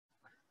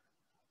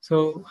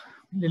So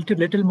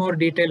little more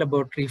detail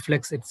about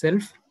reflex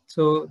itself.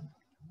 So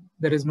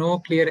there is no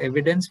clear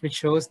evidence which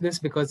shows this,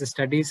 because the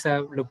studies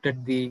have looked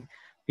at the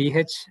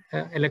pH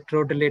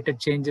electrode related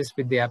changes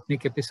with the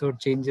apneic episode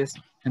changes,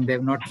 and they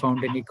have not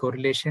found any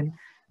correlation.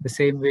 The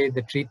same way,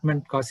 the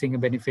treatment causing a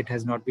benefit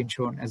has not been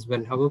shown as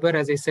well. However,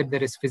 as I said,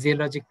 there is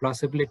physiologic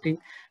plausibility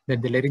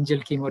that the laryngeal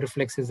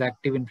chemoreflex is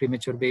active in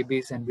premature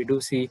babies, and we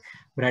do see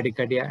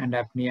bradycardia and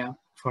apnea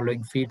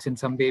following feeds in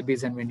some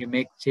babies. And when you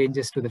make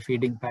changes to the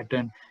feeding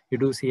pattern, you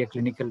do see a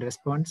clinical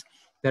response.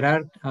 There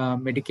are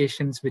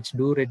medications which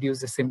do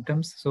reduce the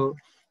symptoms. So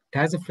it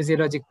has a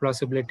physiologic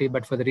plausibility,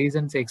 but for the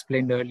reasons I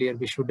explained earlier,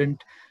 we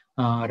shouldn't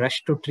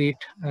rush to treat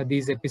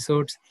these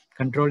episodes,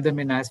 control them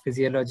in as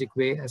physiologic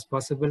way as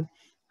possible,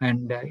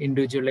 and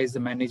individualize the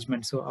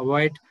management. So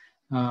avoid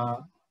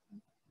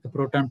the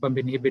proton pump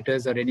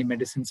inhibitors or any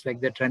medicines like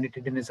that.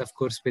 Ranitidine is of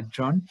course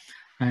withdrawn,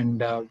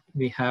 and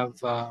we have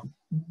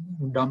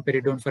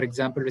domperidone, for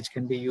example, which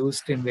can be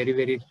used in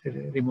very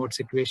remote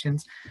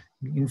situations.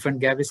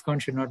 Infant Gaviscon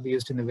should not be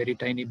used in the very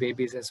tiny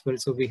babies as well.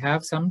 So we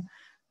have some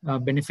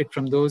benefit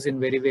from those in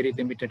very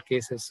limited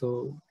cases.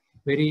 So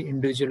very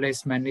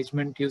individualized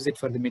management. Use it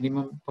for the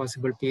minimum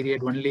possible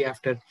period only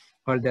after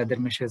all the other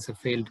measures have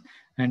failed.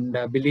 And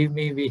believe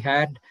me, we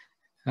had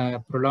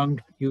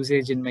prolonged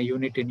usage in my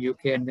unit in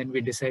UK, and then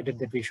we decided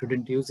that we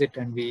shouldn't use it,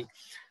 and we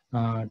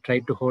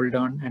tried to hold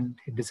on, and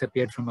it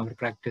disappeared from our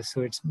practice. So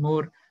it's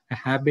more a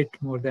habit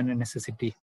more than a necessity.